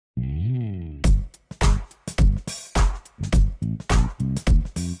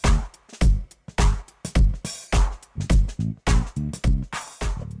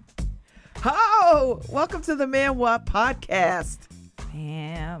Welcome to the Man What podcast.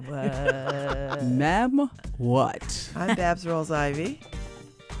 Man what? Ma'am, what? I'm Babz Rawls-Ivy.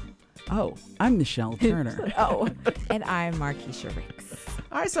 Oh, I'm Michelle Turner. Oh, and I'm Markeshia Ricks.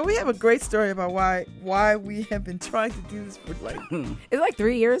 All right, so we have a great story about why we have been trying to do this for like It's like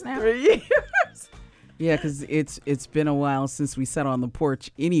 3 years now. 3 years. Yeah, because it's been a while since we sat on the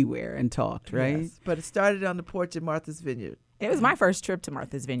porch anywhere and talked, right? Yes, but it started on the porch at Martha's Vineyard. It was my first trip to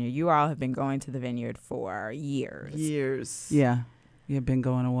Martha's Vineyard. You all have been going to the vineyard for years. Yeah, you've been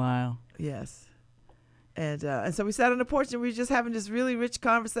going a while. Yes. And so we sat on the porch and we were just having this really rich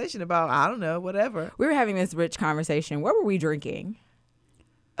conversation about, I don't know, whatever. We were having this rich conversation. What were we drinking?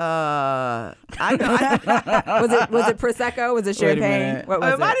 I know. Was it Prosecco? Was it Wait a champagne? minute. What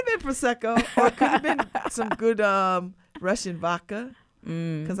was It might have been Prosecco, or it could have been some good Russian vodka,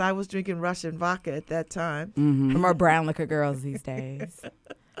 because I was drinking Russian vodka at that time. Mm-hmm. For more brown liquor girls these days.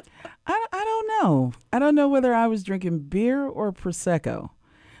 I don't know. I don't know whether I was drinking beer or Prosecco,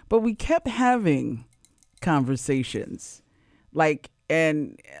 but we kept having conversations, like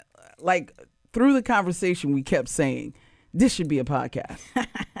through the conversation we kept saying, this should be a podcast.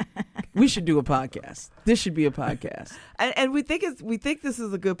 We should do a podcast. This should be a podcast. And we think this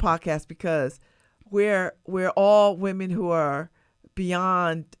is a good podcast because we're all women who are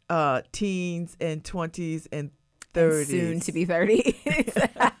beyond teens and 20s and 30s. And soon to be 30.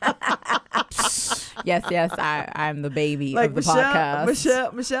 Yes, I'm the baby Like of the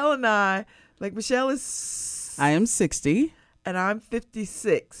podcast. Michelle and I, like Michelle is... I am 60. And I'm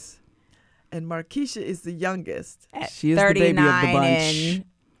 56. And Markeshia is the youngest. She is the baby of the 39 bunch. and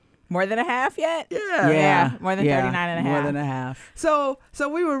more than a half yet? Yeah. More than 39 and a half. More than a half. So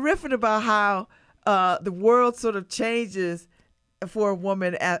we were riffing about how the world sort of changes for a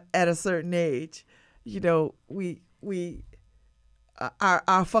woman at a certain age. You know,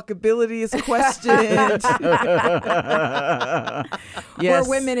 our fuckability is questioned. Yes. We're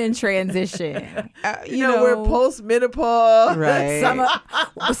women in transition. You know, we're post-menopause. Right. Some of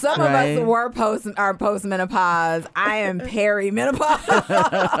us are post-menopause. I am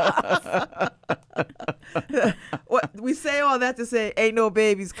perimenopause. We say all that to say ain't no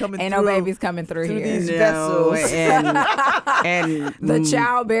babies coming Ain't through. no babies coming through here. These vessels. And The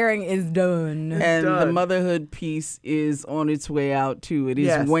childbearing is done. And done. the motherhood piece is on its way out too. It is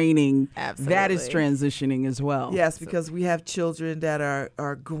Yes. waning. Absolutely. That is transitioning as well. Yes, because we have children that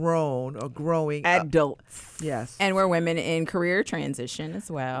are grown or growing up. Adults. Yes. And we're women in career transition as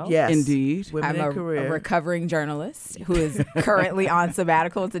well. Yes. Indeed. Women I'm in a career. recovering journalist who is currently on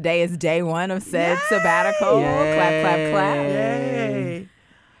sabbatical. Today is day one of said sabbatical. Yay. Clap, clap, clap. Yay.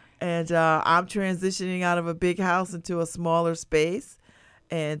 And I'm transitioning out of a big house into a smaller space.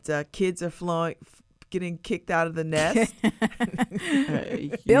 And kids are getting kicked out of the nest.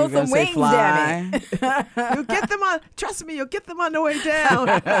 Build some wings, damn it. You'll get them on, trust me, you'll get them on the way down.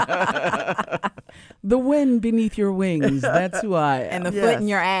 The wind beneath your wings. That's who I am. And the Yes. foot in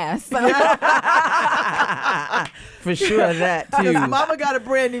your ass. For sure, that too. Because mama got a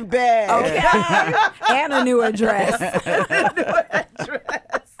brand new bag. Okay. And a new address.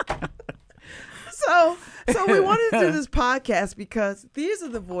 So we wanted to do this podcast because these are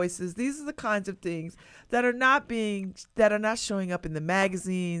the voices, these are the kinds of things that are not showing up in the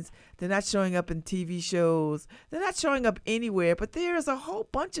magazines, they're not showing up in TV shows, they're not showing up anywhere, but there is a whole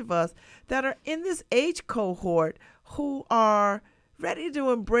bunch of us that are in this age cohort who are ready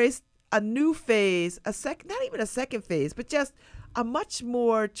to embrace a new phase, not even a second phase, but just a much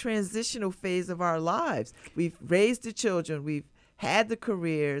more transitional phase of our lives. We've raised the children, we've had the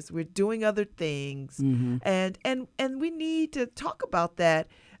careers, we're doing other things, and we need to talk about that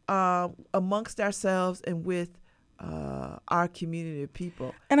amongst ourselves and with our community of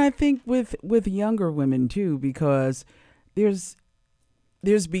people. And I think with younger women too, because there's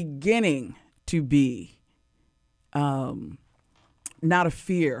beginning to be not a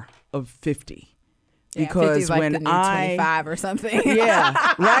fear of 50. Because like when the new I 25 or something.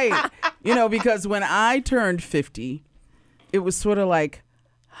 Yeah, right. You know, because when I turned 50, it was sort of like,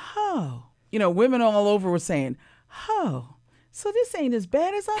 oh, you know, women all over were saying, oh, so this ain't as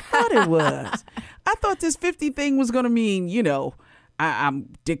bad as I thought it was. I thought this 50 thing was going to mean, you know, I'm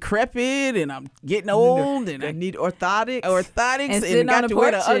decrepit and I'm getting old and I need orthotics. And got to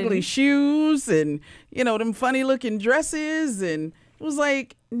wear the ugly shoes and, you know, them funny looking dresses. And it was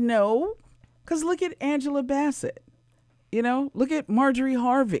like, no, because look at Angela Bassett, you know, look at Marjorie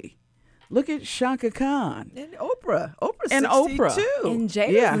Harvey. Look at Shaka Khan. And Oprah. Oprah's and 62. Oprah. And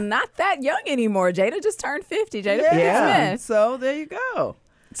Jada's not that young anymore. Jada just turned 50. Jada Pinkett Smith. So there you go.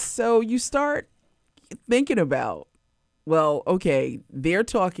 So you start thinking about well, okay, they're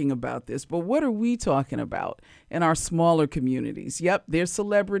talking about this, but what are we talking about in our smaller communities? Yep, they're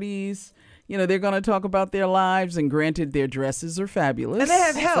celebrities. They're going to talk about their lives, and granted, their dresses are fabulous. And they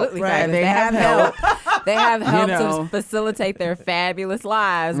have help, Absolutely right? fabulous. They have help. They have help know. to facilitate their fabulous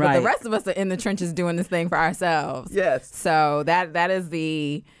lives. But Right. the rest of us are in the trenches doing this thing for ourselves. Yes. So that is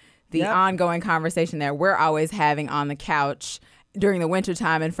the Yep. ongoing conversation that we're always having on the couch during the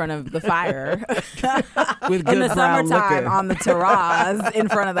wintertime in front of the fire. With In the good brown summertime liquor. on the terrace in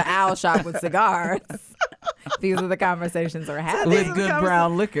front of the owl shop with cigars. These are the conversations we're having. These With are the good conversa-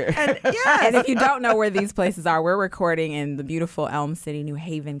 brown liquor. And yes. And if you don't know where these places are, we're recording in the beautiful Elm City, New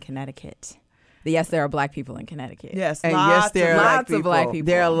Haven, Connecticut. Yes, there are black people in Connecticut. Yes, And lots yes, there of are black lots of black people.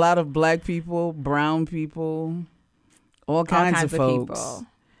 There are a lot of black people, brown people, all kinds of folks. people.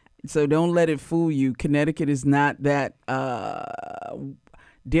 So don't let it fool you. Connecticut is not that,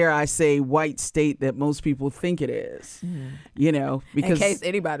 dare I say, white state that most people think it is. Because In case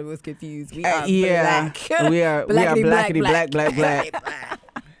anybody was confused, we are yeah, black. we are Blackity black.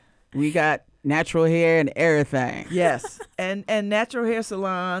 We got natural hair and everything. Yes, and natural hair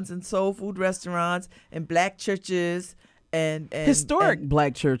salons and soul food restaurants and black churches and Historic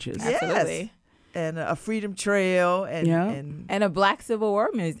black churches. Yes. Absolutely. and a freedom trail and Yeah. And a Black Civil War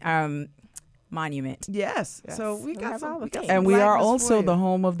monument. yes. Yes. So we We got have some. all We the got things. some And we are blackness also for the you.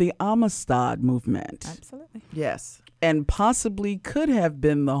 home of the Amistad movement. Absolutely. Yes, And possibly could have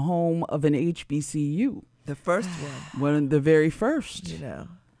been the home of an HBCU. the first one. One of the very first. You know.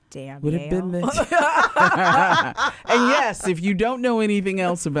 Damn. Would have been Yale. And yes, if you don't know anything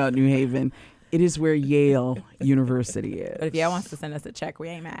else about New Haven, it is where Yale University is. But if y'all wants to send us a check, we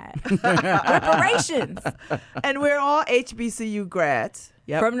ain't mad. Reparations And we're all HBCU grads.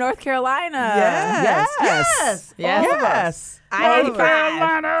 Yep. from North Carolina. Yes. Yes. Yes. All of us. Yes.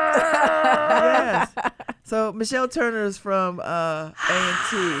 I-85. Yes. So Michelle Turner is from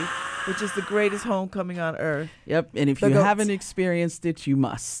A&T, which is the greatest homecoming on earth. Yep. And if The you goats. haven't experienced it, you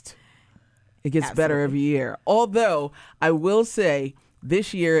must. It gets better Absolutely. every year. Although I will say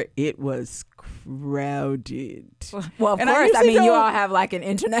this year it was crowded. Well, of And I course. I usually mean, you don't- all have like an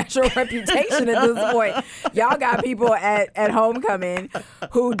international reputation at this point. Y'all got people at homecoming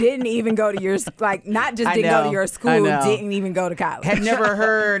who didn't even go to your not just I didn't go to know. your I school, know. didn't even go to college. Had never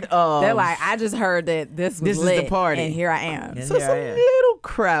heard of. They're like, I just heard that this was This is lit, the party. and here I am. And So it's here I a am. little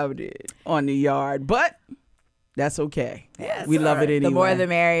crowded on the yard, but that's okay. Yes, we love all it right. anyway. The more the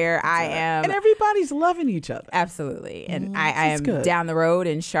merrier. I am. And everybody's loving each other. Absolutely. And I is am good. down the road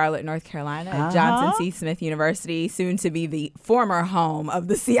in Charlotte, North Carolina at Johnson C. Smith University, soon to be the former home of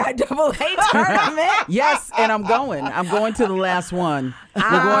the CIAA tournament. Yes, and I'm going. I'm going to the last one. We're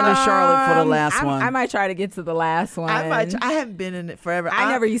going to Charlotte for the last one. I might try to get to the last one. I haven't been in it forever. I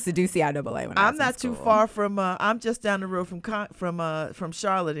never used to do CIAA when I was I'm in not too school. far from. I'm just down the road from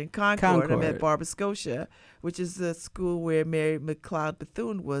Charlotte in Concord. I'm at Concord. Barber Scotia, which is the school where Mary McLeod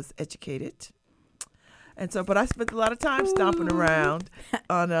Bethune was educated. And so, but I spent a lot of time stomping around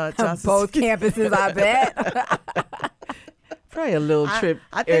on Johnson. Both campuses, I bet. Probably a little trip.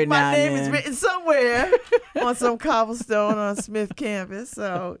 I every think my now and name is then. written somewhere on some cobblestone on Smith campus.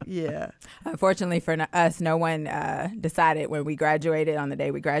 So yeah, Unfortunately for us, no one decided when we graduated, on the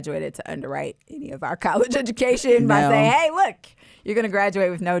day we graduated, to underwrite any of our college education by No. saying, hey, look, you're going to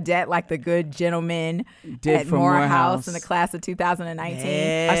graduate with no debt like the good gentlemen Did at for Morehouse Morehouse. in the class of 2019.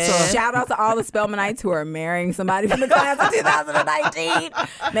 Yeah. Shout out to all the Spelmanites who are marrying somebody from the class of 2019.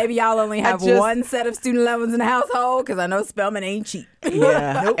 Maybe y'all only have just- one set of student loans in the household, because I know Spelman ain't cheap.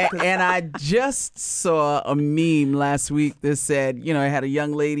 Yeah. And I just saw a meme last week that said, I had a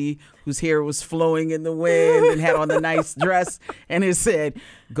young lady whose hair was flowing in the wind and had on the nice dress. And it said,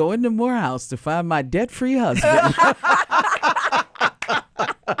 go into Morehouse to find my debt-free husband.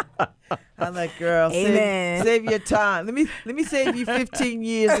 I'm like, girl, Amen. save your time. Let me save you 15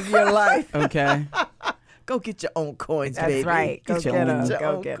 years of your life. Okay. Go get your own coins, That's baby. right. Go Get your get own- them. your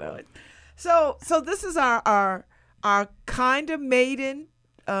Go own get them. coins. So this is our kind of maiden.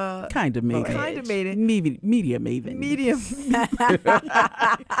 Kind of maiden. Kind of maiden. Media maven. Medium.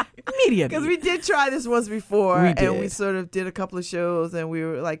 Media. Because we did try this once before, We and we did. sort of did a couple of shows, and we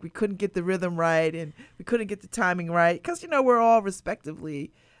were like, we couldn't get the rhythm right, and we couldn't get the timing right, because we're all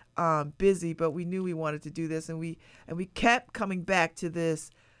respectively busy, but we knew we wanted to do this, and we kept coming back to this.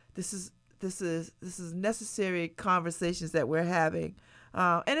 This is necessary conversations that we're having.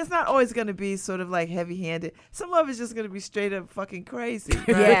 And it's not always going to be sort of like heavy-handed. Some of it's just going to be straight up fucking crazy. Right?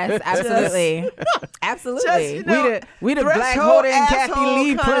 Yes, absolutely. Absolutely. Just, we the Black threshold Hoda and Kathy asshole Lee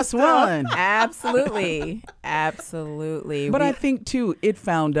kind of plus stuff. one. Absolutely. Absolutely. But I think, too, it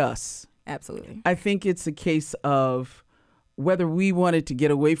found us. Absolutely. I think it's a case of whether we wanted to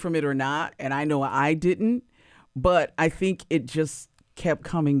get away from it or not, and I know I didn't, but I think it just kept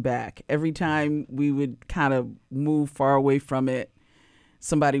coming back. Every time we would kind of move far away from it,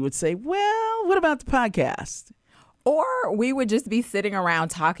 somebody would say, well, what about the podcast? Or we would just be sitting around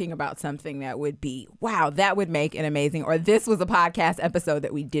talking about something that would be, wow, that would make an amazing, or this was a podcast episode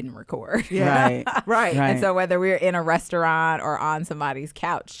that we didn't record. Yeah. Right. And so whether we're in a restaurant or on somebody's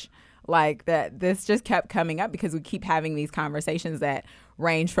couch, like that, this just kept coming up because we keep having these conversations that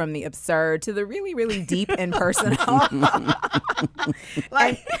range from the absurd to the really, really deep and personal.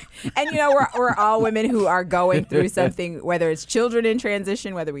 And you know, we're all women who are going through something, whether it's children in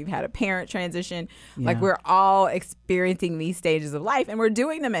transition, whether we've had a parent transition, like we're all experiencing these stages of life, and we're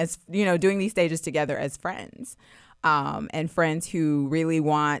doing them as, you know, doing these stages together as friends. And friends who really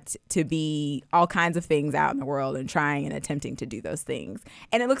want to be all kinds of things out in the world and trying and attempting to do those things.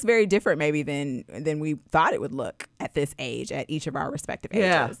 And it looks very different maybe than we thought it would look at this age, at each of our respective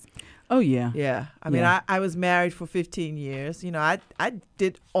ages. Oh, yeah. Yeah. I mean, I was married for 15 years. You know, I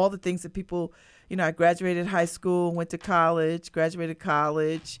did all the things that people, you know, I graduated high school, went to college, graduated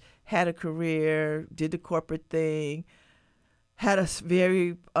college, had a career, did the corporate thing, had a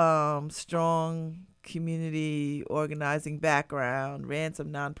very strong community organizing background, ran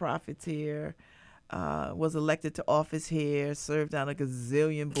some nonprofits here, was elected to office here, served on a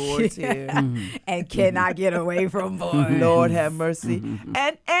gazillion boards here. And cannot get away from boards. Lord have mercy.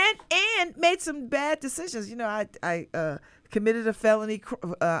 And made some bad decisions. You know, I committed a felony.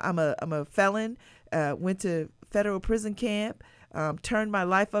 I'm a felon. Went to federal prison camp. Turned my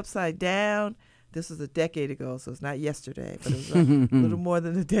life upside down. This was a decade ago, so it's not yesterday, but it was a little more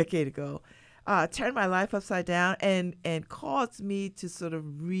than a decade ago. Turned my life upside down and caused me to sort of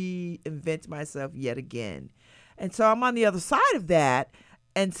reinvent myself yet again. And so I'm on the other side of that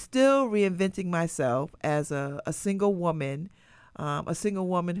and still reinventing myself as a single woman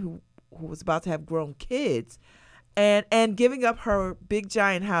who was about to have grown kids and giving up her big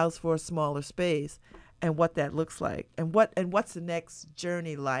giant house for a smaller space and what that looks like and what's the next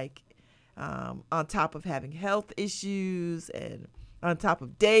journey like, on top of having health issues and on top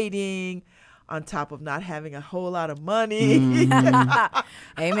of dating, on top of not having a whole lot of money. Amen.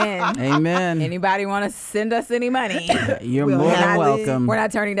 Amen. Anybody want to send us any money? You're more than welcome. We're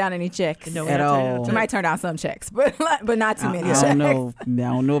not turning down any checks. No, at all. We might turn down some checks, but not too many checks. I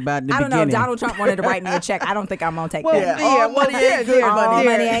don't know about the I don't beginning. know. Donald Trump wanted to write me a check. I don't think I'm going to take Well, that. yeah, money ain't good All money.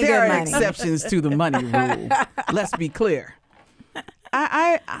 money ain't There good are money. exceptions to the money rule. Let's be clear.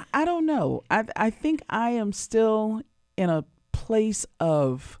 I don't know. I think I am still in a place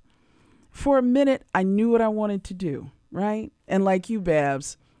of, for a minute, I knew what I wanted to do, right? And like you,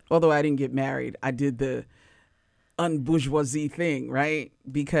 Babz, although I didn't get married, I did the unbourgeoisie thing, right?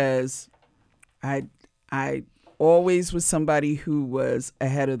 Because I always was somebody who was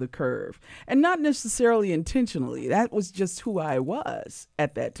ahead of the curve. And not necessarily intentionally. That was just who I was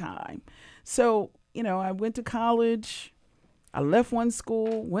at that time. So, you know, I went to college. I left one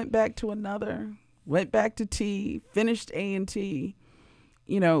school, went back to another, went back to T, finished A&T.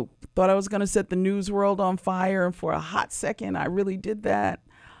 You know, thought I was going to set the news world on fire. And for a hot second, I really did that.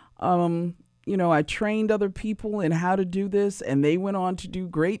 You know, I trained other people in how to do this, and they went on to do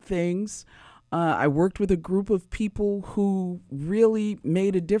great things. I worked with a group of people who really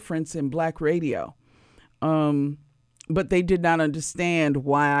made a difference in Black radio. But they did not understand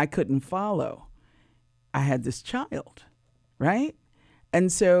why I couldn't follow. I had this child, right? And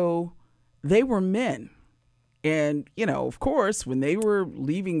so they were men. And, you know, of course, when they were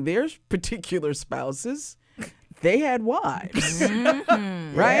leaving their particular spouses, they had wives,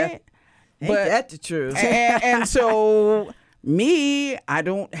 right? Ain't that the truth? And so me, I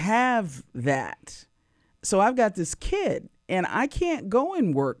don't have that. So I've got this kid, and I can't go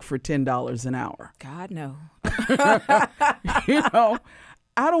and work for $10 an hour. God, no. You know,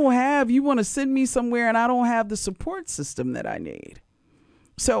 I don't have, you want to send me somewhere, and I don't have the support system that I need.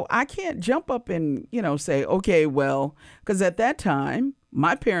 So I can't jump up and, you know, say, okay, well, because at that time,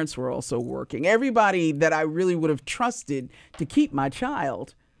 my parents were also working. Everybody that I really would have trusted to keep my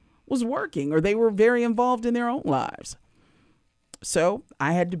child was working, or they were very involved in their own lives. So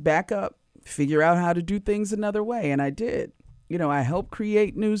I had to back up, figure out how to do things another way. And I did. You know, I helped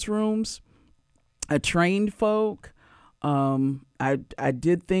create newsrooms. I trained folk. I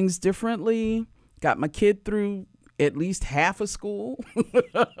did things differently, got my kid through at least half of school.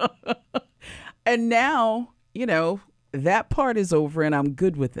 And now, you know, that part is over and I'm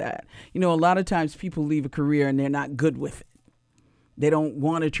good with that. You know, a lot of times people leave a career and they're not good with it. They don't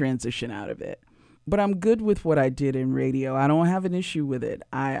want to transition out of it. But I'm good with what I did in radio. I don't have an issue with it.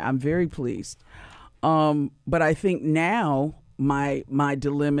 I'm very pleased. But I think now my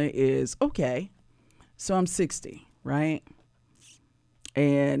dilemma is, okay, so I'm 60, right?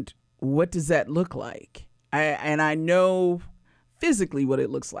 And what does that look like? I know physically what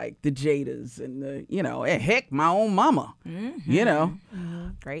it looks like, the Jadas and the, and heck, my own mama,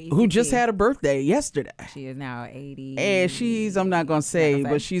 Great. who just had a birthday yesterday. She is now 80. And I'm not going to say,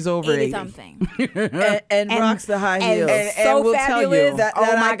 but she's over 80. Something. and rocks the high heels. And so we'll fabulous. tell you that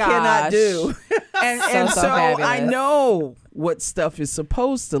Oh my I cannot gosh. do. and so fabulous. I know what stuff is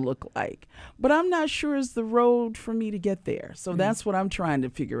supposed to look like, but I'm not sure is the road for me to get there. So that's what I'm trying to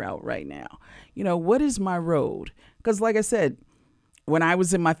figure out right now. What is my road? Because like I said, when I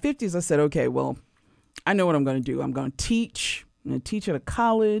was in my 50s, I said, okay, well, I know what I'm going to do. I'm going to teach. I'm going to teach at a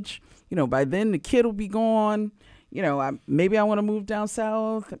college. By then the kid will be gone. Maybe I want to move down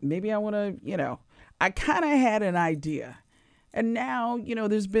south. Maybe I want to, I kind of had an idea. And now,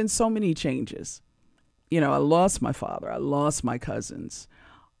 there's been so many changes. I lost my father. I lost my cousins,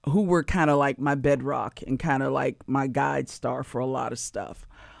 who were kind of like my bedrock and kind of like my guide star for a lot of stuff.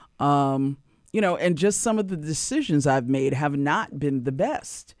 And just some of the decisions I've made have not been the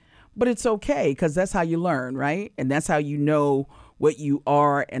best. But it's okay, because that's how you learn, right? And that's how you know what you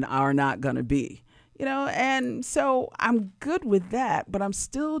are and are not going to be. And so I'm good with that, but I'm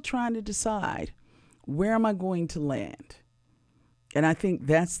still trying to decide, where am I going to land? And I think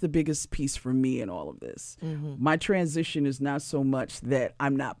that's the biggest piece for me in all of this. Mm-hmm. My transition is not so much that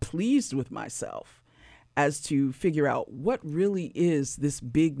I'm not pleased with myself as to figure out what really is this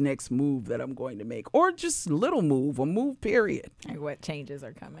big next move that I'm going to make, or just little move, or move period. And what changes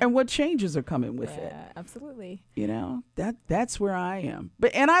are coming. And what changes are coming with it. Yeah, absolutely. That's where I am.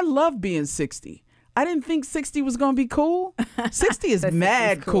 And I love being 60. I didn't think 60 was going to be cool. 60 is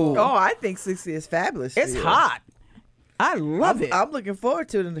mad cool. Oh, I think 60 is fabulous. It's hot. I love it. I'm looking forward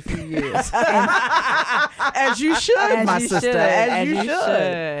to it in a few years. As you should, my sister. As you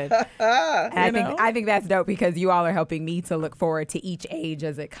should. And I think that's dope, because you all are helping me to look forward to each age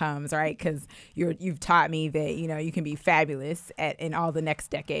as it comes, right? Because you've taught me that you can be fabulous in all the next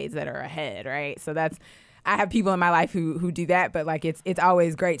decades that are ahead, right? So I have people in my life who do that, but like it's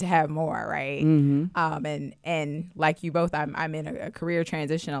always great to have more, right? Mm-hmm. And like you both, I'm in a career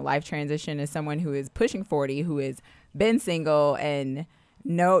transition, a life transition, as someone who is pushing 40, who has been single and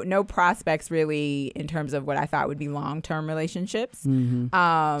no prospects really in terms of what I thought would be long-term relationships. Mm-hmm.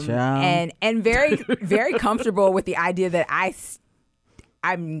 And very, very comfortable with the idea that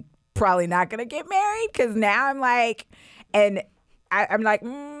I'm probably not going to get married, because now I'm like, and I'm like,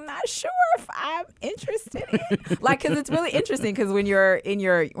 not sure if I'm interested in, because it's really interesting, because when you're in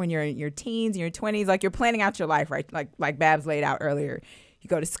your teens and your 20s, like you're planning out your life, right? Like Babz laid out earlier. You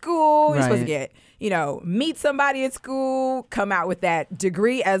go to school, you're supposed to get, meet somebody at school, come out with that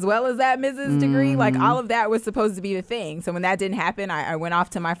degree as well as that Mrs. degree. Like all of that was supposed to be the thing. So when that didn't happen, I went off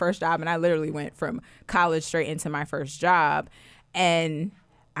to my first job, and I literally went from college straight into my first job. And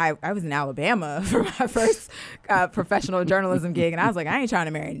I was in Alabama for my first professional journalism gig, and I was like, I ain't trying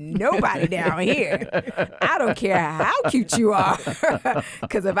to marry nobody down here. I don't care how cute you are,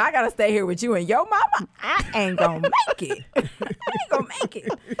 because if I gotta stay here with you and your mama, I ain't gonna make it. I ain't gonna make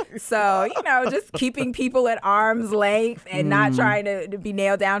it. So just keeping people at arm's length and not trying to be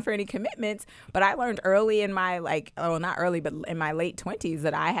nailed down for any commitments. But I learned early in my not early, but in my late 20s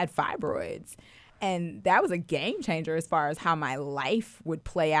that I had fibroids. And that was a game changer as far as how my life would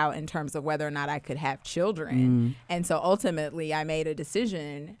play out in terms of whether or not I could have children. And so ultimately I made a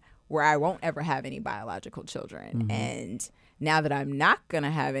decision where I won't ever have any biological children. And now that I'm not going to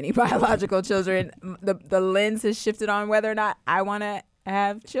have any biological children, the lens has shifted on whether or not I want to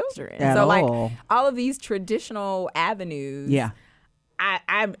have children. All of these traditional avenues. Yeah.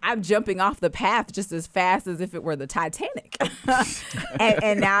 I'm jumping off the path just as fast as if it were the Titanic.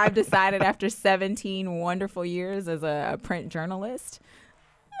 and now I've decided, after 17 wonderful years as a print journalist,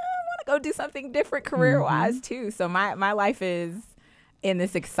 I want to go do something different career-wise too. So my life is in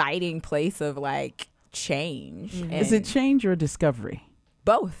this exciting place of change. Is it change or discovery?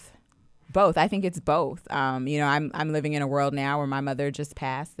 Both. I think it's both. I'm living in a world now where my mother just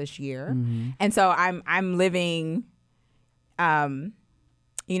passed this year. And so I'm living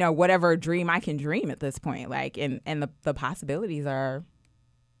whatever dream I can dream at this point, and the possibilities are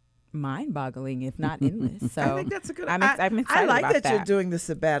mind-boggling, if not endless. So I think that's a good. I'm excited I like about that you're doing the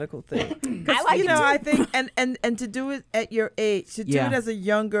sabbatical thing. I like it too. I think, and to do it at your age, to do it as a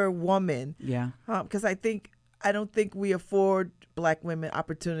younger woman. Yeah. Because I don't think we afford Black women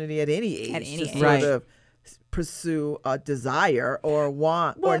opportunity at any age to sort of pursue a desire or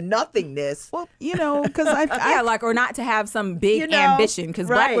want or nothingness because or not to have some big ambition, because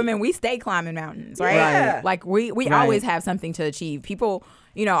Black women, we stay climbing mountains, right? Yeah. Like we always have something to achieve. People,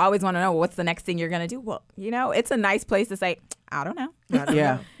 always want to know what's the next thing you're going to do. Well, it's a nice place to say, I don't know.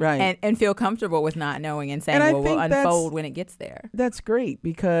 Right. And feel comfortable with not knowing and saying, we'll unfold when it gets there. That's great,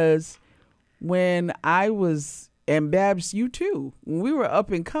 because when I was, and Babz, you too, when we were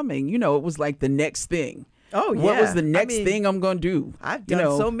up and coming, it was like the next thing. Oh, yeah. What was the next thing I'm going to do? I've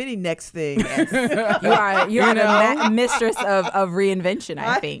done so many next things. You're the mistress of reinvention,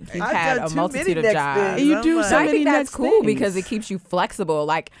 I think. You've had a multitude of jobs. You do so many I think that's next cool things. because it keeps you flexible.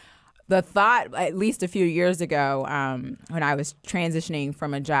 Like the thought, at least a few years ago, when I was transitioning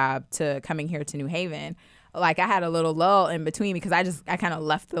from a job to coming here to New Haven, like I had a little lull in between because I kind of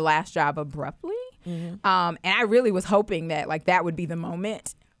left the last job abruptly. Mm-hmm. And I really was hoping that like that would be the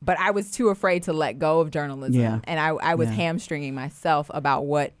moment. But I was too afraid to let go of journalism. Yeah. And I was hamstringing myself about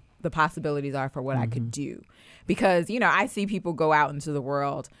what the possibilities are for what I could do. Because, I see people go out into the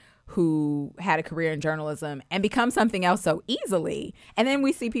world who had a career in journalism and become something else so easily. And then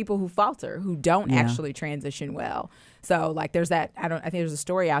we see people who falter, who don't actually transition well. So like there's that, I think there's a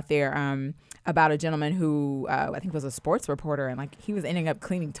story out there about a gentleman who I think was a sports reporter, and like he was ending up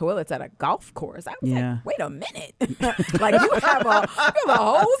cleaning toilets at a golf course. I was like, wait a minute. Like you have a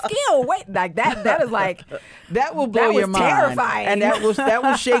whole skill. Wait, like that is like that will blow your mind. Terrifying. And that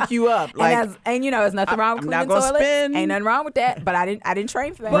will shake you up. Like, and there's nothing wrong with cleaning toilets. Ain't nothing wrong with that. But I didn't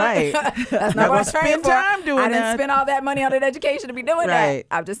train for that. Right. That's not what I trained for. I didn't spend all that money on an education to be doing that.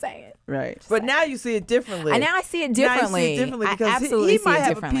 I'm just saying. Right. But now you see it differently. And now I see it differently. Because he might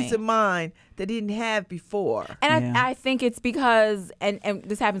have a peace of mind that he didn't have before. And I think it's because, and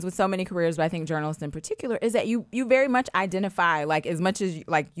this happens with so many careers, but I think journalists in particular, is that you very much identify, like as much as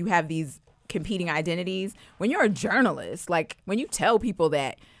you have these competing identities. When you're a journalist, like when you tell people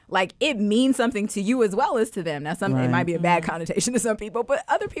that, like it means something to you as well as to them. Now, it might be a bad connotation to some people, but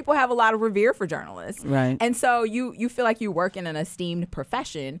other people have a lot of revere for journalists. Right. And so you feel like you work in an esteemed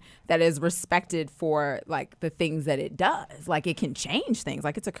profession that is respected for like the things that it does. Like it can change things.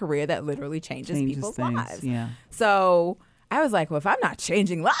 Like it's a career that literally changes people's lives. Yeah. So I was like, well, if I'm not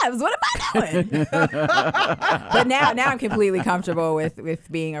changing lives, what am I doing? But now I'm completely comfortable with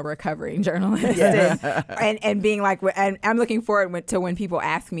being a recovering journalist and being like, and I'm looking forward to when people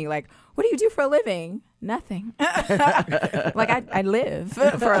ask me like, what do you do for a living? Nothing. Like I live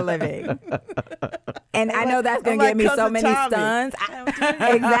for a living. And I know that's going to get me so many stuns.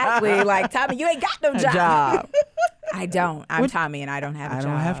 Exactly. Like, Tommy, you ain't got no job. I don't. I'm Tommy and I don't have a job. I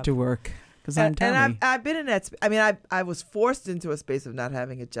don't have to work. And I've been in that. I mean, I was forced into a space of not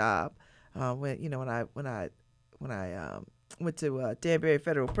having a job when I went to Danbury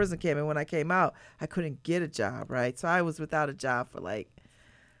Federal Prison Camp, and when I came out, I couldn't get a job. Right, so I was without a job for like,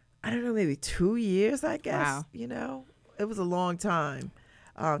 I don't know, maybe 2 years. I guess. Wow. It was a long time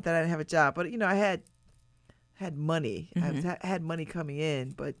that I didn't have a job, but I had money. Mm-hmm. I had money coming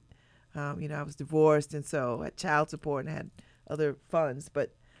in, but I was divorced, and so I had child support and I had other funds,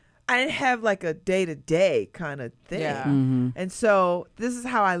 but I didn't have like a day-to-day kind of thing. Yeah. Mm-hmm. And so this is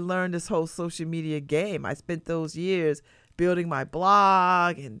how I learned this whole social media game. I spent those years building my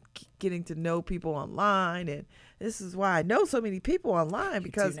blog and getting to know people online. And this is why I know so many people online,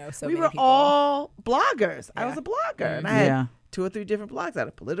 because we were all bloggers. Yeah. I was a blogger. Mm-hmm. And I had 2 or 3 different blogs. I had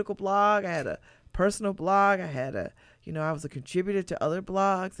a political blog. I had a personal blog. I had I was a contributor to other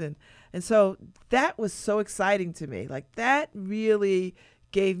blogs. And so that was so exciting to me. Like that really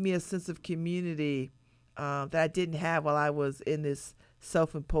gave me a sense of community that I didn't have while I was in this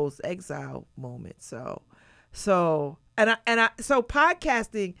self-imposed exile moment. So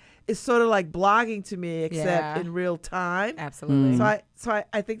podcasting is sort of like blogging to me, except in real time. Absolutely. So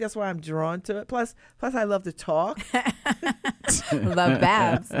I think that's why I'm drawn to it. Plus I love to talk. Love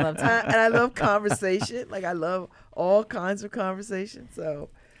Babz. Love talk. And I love conversation. Like I love all kinds of conversation. So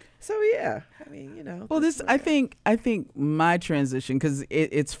yeah, I mean, Well, I think my transition, because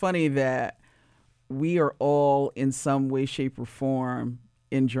it's funny that we are all in some way, shape, or form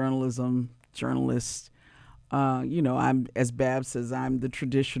in journalism, journalists. I'm, as Babz says, I'm the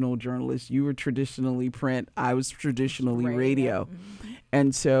traditional journalist. You were traditionally print. I was traditionally radio. Mm-hmm.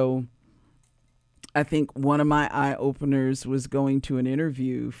 And so I think one of my eye openers was going to an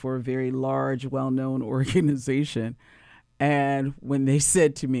interview for a very large, well-known organization. And when they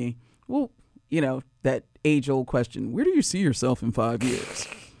said to me, well, that age-old question, where do you see yourself in 5 years?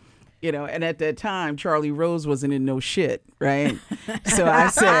 And at that time, Charlie Rose wasn't in no shit, right? So I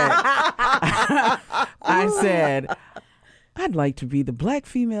said, I'd like to be the Black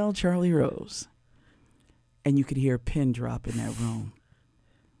female Charlie Rose. And you could hear a pin drop in that room.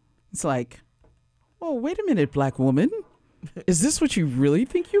 It's like, oh, wait a minute, black woman. Is this what you really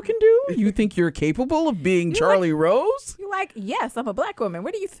think you can do? You think you're capable of being Charlie Rose? You're like, yes, I'm a black woman.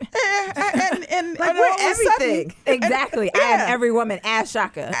 What do you think? And like, we're everything. Exactly. I am every woman. Ask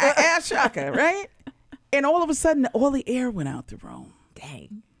Shaka. Ask Shaka, right? And all of a sudden, all the air went out the room.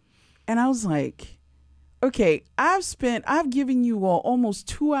 Dang. And I was like, okay, I've given you all almost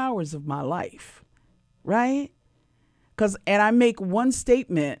 2 hours of my life, right? And I make one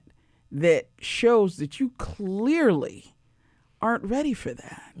statement that shows that you clearly aren't ready for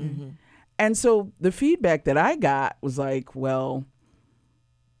that. Mm-hmm. And so the feedback that I got was like, well,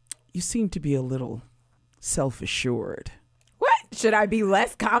 you seem to be a little self-assured. What? Should I be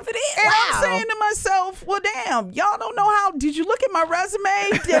less confident? And I'm saying to myself, well, damn, y'all don't know how. Did you look at my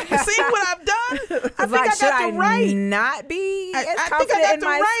resume? Have you seen what I've done? I think I got the right. Not be as I confident think I got in the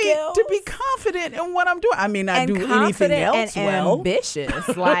my right skills? to be confident in what I'm doing. I mean, I do anything confident else and well.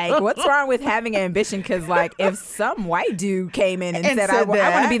 ambitious. Like, what's wrong with having ambition? Because, like, if some white dude came in and said I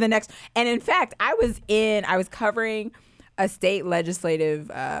want to be the next. And in fact, I was covering a state legislative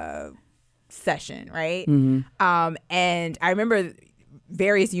session, right? Mm-hmm. And I remember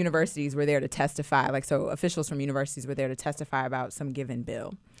various universities were there to testify, like, so officials from universities were there to testify about some given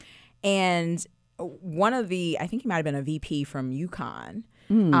bill. And one of I think he might have been a VP from UConn.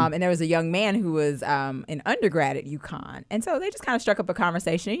 And there was a young man who was an undergrad at UConn. And so they just kind of struck up a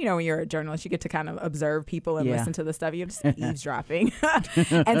conversation. You know, when you're a journalist, you get to kind of observe people and listen to the stuff. You're just eavesdropping.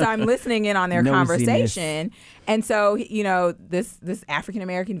 And so I'm listening in on their conversation. And so, you know, this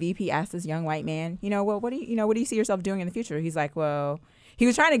African-American VP asked this young white man, well, what do you see yourself doing in the future? He's like, well, he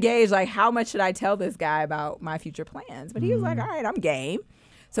was trying to gauge, like, how much should I tell this guy about my future plans? But he was like, all right, I'm game.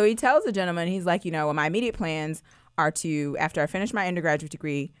 So he tells the gentleman, he's like, well, my immediate plans are to, after I finish my undergraduate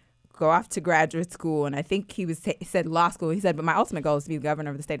degree, go off to graduate school. And I think he said law school. He said, but my ultimate goal is to be the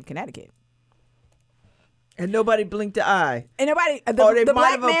governor of the state of Connecticut. And nobody blinked an eye. And nobody, the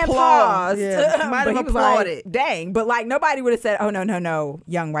black man paused. Yeah. Might have applauded. Like, dang. But like nobody would have said, oh, no,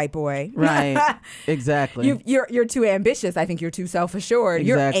 young white boy. Right. Exactly. You're too ambitious. I think you're too self-assured.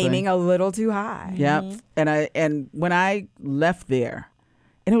 Exactly. You're aiming a little too high. Yep. Mm-hmm. And when I left there,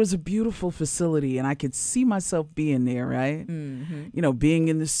 and it was a beautiful facility, and I could see myself being there, right? Mm-hmm. Being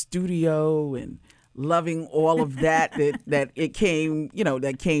in the studio and loving all of that it came,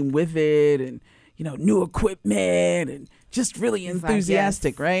 that came with it, and new equipment, and just really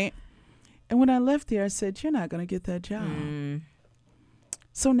enthusiastic, right? And when I left there, I said, "You're not going to get that job."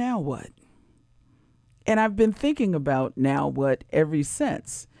 So now what? And I've been thinking about now what ever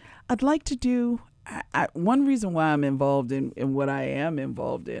since. I'd like to do. One reason why I'm involved in what I am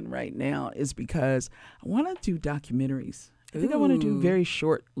involved in right now is because I want to do documentaries. I think I want to do very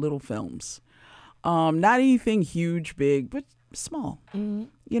short little films. Not anything huge, big, but small,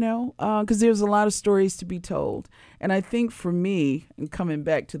 because there's a lot of stories to be told. And I think for me, and coming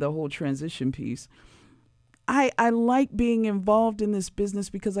back to the whole transition piece, I like being involved in this business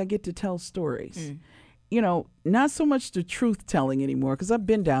because I get to tell stories. Not so much the truth telling anymore, because I've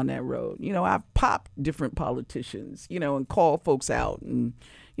been down that road. I've popped different politicians, and called folks out and,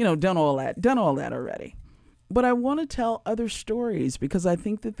 done all that already. But I want to tell other stories because I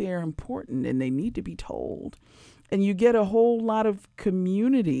think that they're important and they need to be told. And you get a whole lot of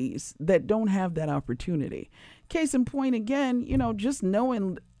communities that don't have that opportunity. Case in point, again, just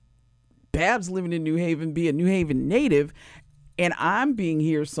knowing Babz living in New Haven, be a New Haven native, and I'm being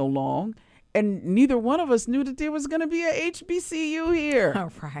here so long, and neither one of us knew that there was going to be a HBCU here. Oh,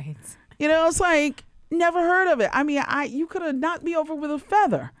 right. It's like, never heard of it. I mean, you could have knocked me over with a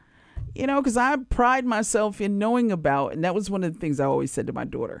feather, because I pride myself in knowing about, and that was one of the things I always said to my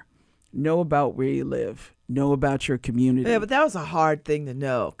daughter, know about where you live, know about your community. Yeah, but that was a hard thing to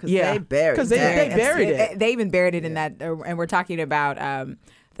know because they buried it. Because they buried it. They even buried it in that, and we're talking about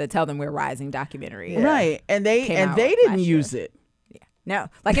the Tell Them We're Rising documentary. Yeah. Right, and they didn't use it. No,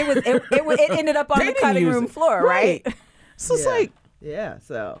 like it ended up on the cutting room floor, right? So it's like,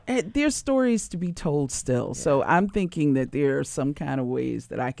 so there's stories to be told still. Yeah. So I'm thinking that there are some kind of ways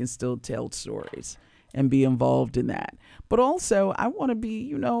that I can still tell stories and be involved in that. But also, I want to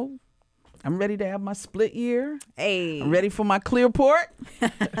be, I'm ready to have my split year. Hey, I'm ready for my Clearport.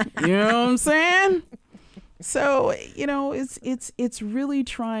 You know what I'm saying? So it's really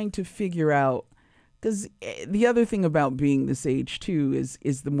trying to figure out. Because the other thing about being this age, too,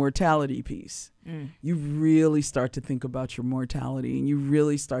 is the mortality piece. You really start to think about your mortality, and you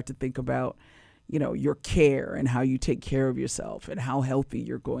really start to think about, your care and how you take care of yourself and how healthy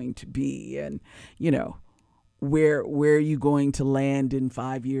you're going to be. And, where are you going to land in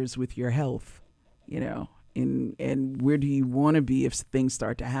 5 years with your health, and where do you want to be if things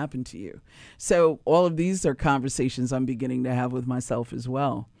start to happen to you? So all of these are conversations I'm beginning to have with myself as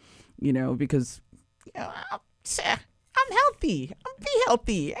well, because I'm healthy. I'm be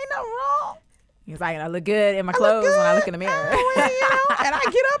healthy. Ain't nothing wrong. He's like, I look good in my clothes when I look in the mirror. And I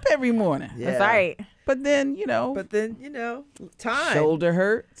get up every morning. Yeah. That's right. But then, time. Shoulder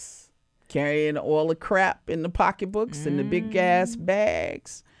hurts, carrying all the crap in the pocketbooks and the big ass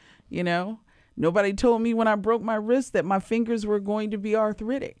bags, Nobody told me when I broke my wrist that my fingers were going to be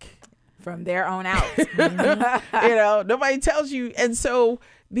arthritic. From there on out. Nobody tells you. And so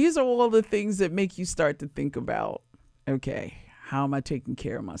these are all the things that make you start to think about, okay, how am I taking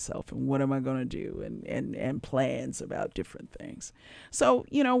care of myself and what am I going to do and plans about different things. So,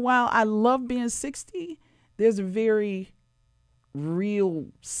 while I love being 60, there's a very real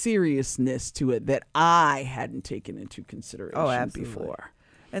seriousness to it that I hadn't taken into consideration before.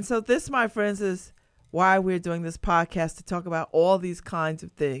 And so this, my friends, is why we're doing this podcast, to talk about all these kinds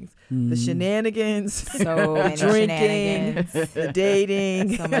of things. The shenanigans, the drinking, the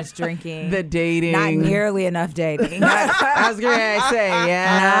dating. So much drinking. The dating. Not nearly enough dating. I was going to say,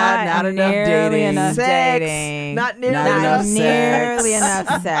 not enough dating. Enough sex, dating. not nearly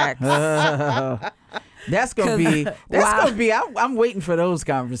enough sex. That's gonna be. I'm waiting for those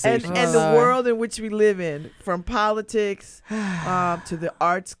conversations. And the world in which we live in, from politics to the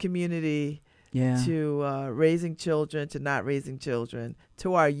arts community, to raising children, to not raising children,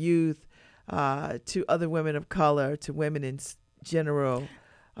 to our youth, to other women of color, to women in general.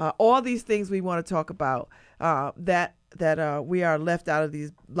 All these things we want to talk about that we are left out of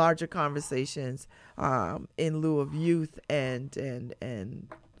these larger conversations in lieu of youth and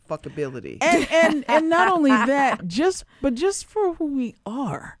fuckability. And not only that, but just for who we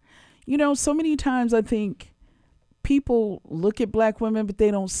are. So many times I think people look at Black women, but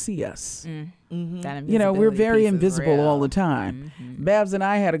they don't see us. We're very invisible all the time. Babz and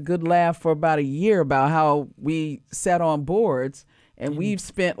I had a good laugh for about a year about how we sat on boards and we've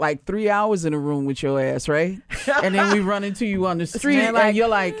spent like 3 hours in a room with your ass, right? And then we run into you on the street and you're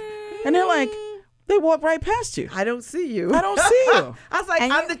like, and they're like, they walk right past you. I don't see you. I don't see you. I was like,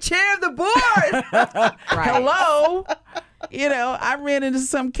 I'm the chair of the board. Hello. I ran into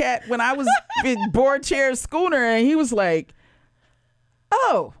some cat when I was in board chair schooner, and he was like,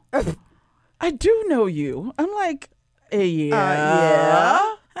 oh, I do know you. I'm like,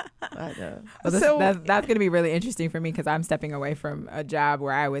 yeah. I know. Well, that's going to be really interesting for me because I'm stepping away from a job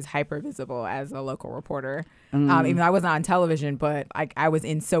where I was hyper visible as a local reporter. Even though I wasn't on television, but I was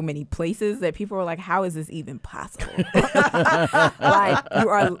in so many places that people were like, how is this even possible? Like, you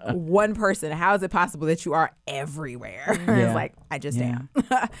are one person. How is it possible that you are everywhere? It's like, I just am.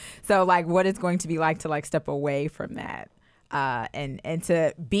 So like, what it's going to be like to like step away from that and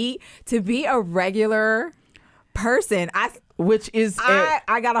to be a regular person. I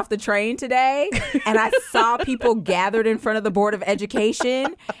got off the train today and I saw people gathered in front of the Board of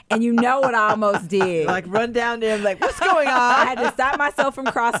Education, and you know what I almost did? Like run down there and like, what's going on? I had to stop myself from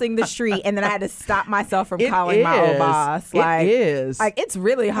crossing the street, and then I had to stop myself from calling my old boss. Like, it is. Like, it's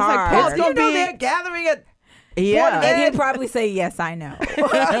really hard. Like, Paul, they're gathering at and he'd probably say, yes, I know.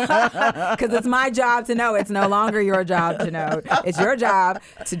 Because it's my job to know. It's no longer your job to know. It's your job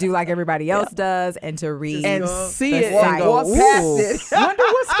to do like everybody else does and to read and see it and go, walk past it. Wonder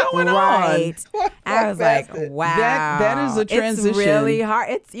what's going on. I was like, wow. That is a transition. It's really hard.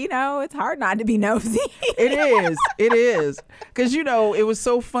 It's hard not to be nosy. It is. Because, it was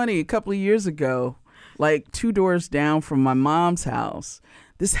so funny. A couple of years ago, like 2 doors down from my mom's house,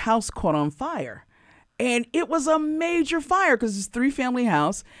 this house caught on fire. And it was a major fire because it's a 3-family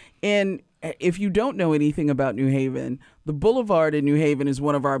house. And if you don't know anything about New Haven, the boulevard in New Haven is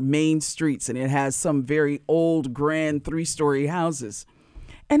one of our main streets, and it has some very old, grand 3-story houses.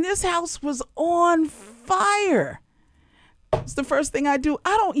 And this house was on fire. It's the first thing I do.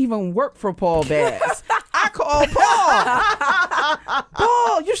 I don't even work for Paul Bass. I call Paul.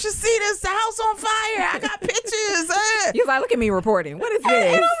 Paul, you should see this house on fire. I got pictures. He's like, look at me reporting. What is this?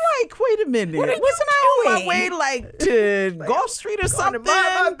 And I'm like, wait a minute. Wasn't I on my way like to Gulf Street or something? Going to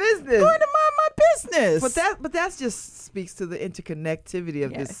mind my business. But that just speaks to the interconnectivity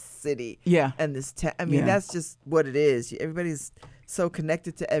of this city. Yeah. And this that's just what it is. Everybody's so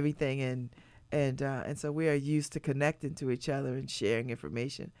connected to everything, and so we are used to connecting to each other and sharing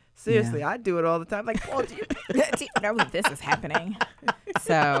information. Seriously, I do it all the time. Like, Paul, do you know this is happening?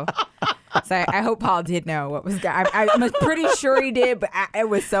 So I hope Paul did know what was going on. I'm pretty sure he did, but it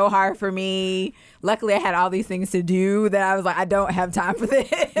was so hard for me. Luckily, I had all these things to do that I was like, I don't have time for this.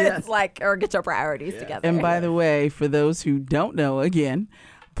 Yes. Like, or get your priorities together. And by the way, for those who don't know, again,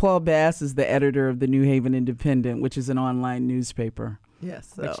 Paul Bass is the editor of the New Haven Independent, which is an online newspaper.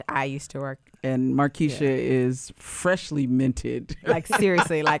 Yes. Which I used to work. And Markeshia is freshly minted. Like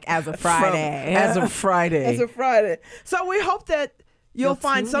seriously, like as of Friday. As of Friday. So we hope that you'll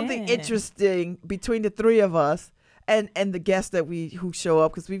find something interesting between the three of us and the guests who show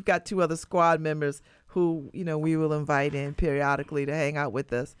up, because we've got 2 other squad members who, we will invite in periodically to hang out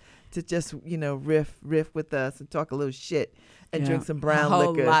with us, to just, riff with us and talk a little shit and drink some brown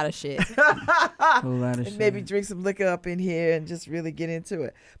liquor. A whole lot of shit. And maybe drink some liquor up in here and just really get into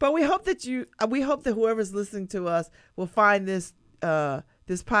it. But we hope that whoever's listening to us will find this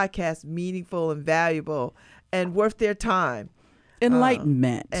podcast meaningful and valuable and worth their time.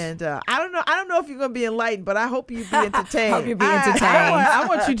 Enlightenment. And I don't know if you're going to be enlightened, but I hope you be entertained. Hope you be entertained. I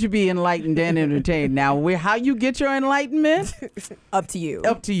want you to be enlightened and entertained. Now, how you get your enlightenment? Up to you.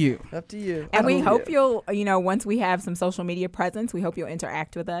 Up to you. And we hope you'll, once we have some social media presence, we hope you'll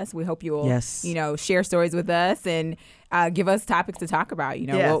interact with us. We hope you'll, share stories with us and give us topics to talk about.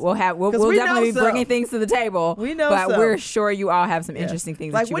 We'll definitely be bringing things to the table. We know, but we're sure you all have some interesting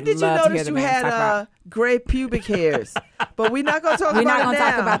things. Like, that you when would did you love notice to hear you had gray pubic hairs? But we're not going to talk about it now. We're not going to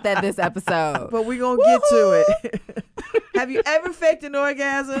talk about that this episode. But we're going to get to it. Have you ever faked an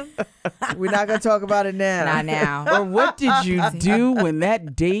orgasm? We're not going to talk about it now. Not now. Or what did you do when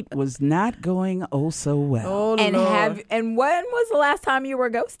that date was not going so well? Oh, and Lord. And when was the last time you were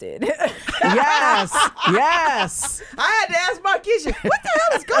ghosted? Yes. I had to ask Markeshia, what the hell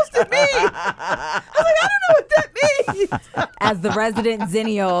does ghosted mean? I was like, I don't know what that means. As the resident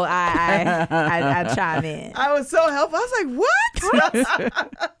Zennial, I chime in. I was so helpful. I was like, what?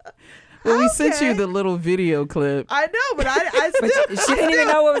 Well, we sent you the little video clip. I know, but I still... She didn't even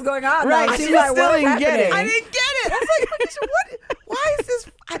know what was going on. Right, though. she was like, still didn't get it. I didn't get it. I was like, Markeshia, what? Why is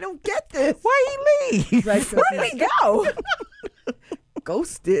this? I don't get this. Why he leave? Like, Where did he go?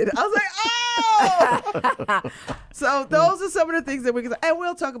 Ghosted. I was like, oh. So those are some of the things that we can, and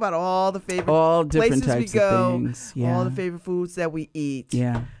we'll talk about all the favorite different places types we go, of things. Yeah. all the favorite foods that we eat,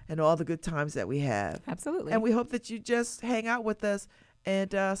 and all the good times that we have. Absolutely. And we hope that you just hang out with us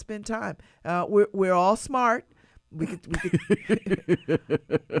and spend time. We're all smart. We can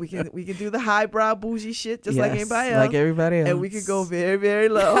do the highbrow bougie shit just like anybody else. Like everybody else. And we can go very, very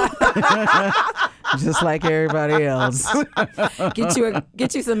low. Just like everybody else. Get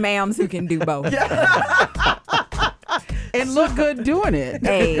you some ma'ams who can do both. And look good doing it.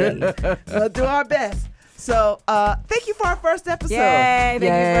 Hey. We'll do our best. So thank you for our first episode. Yay. Thank you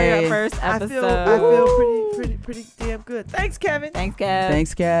for your first episode. I feel pretty damn good. Thanks, Kevin. Thanks, Kev.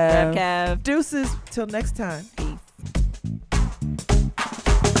 Thanks, Kev. Kev. Deuces. Till next time. Peace.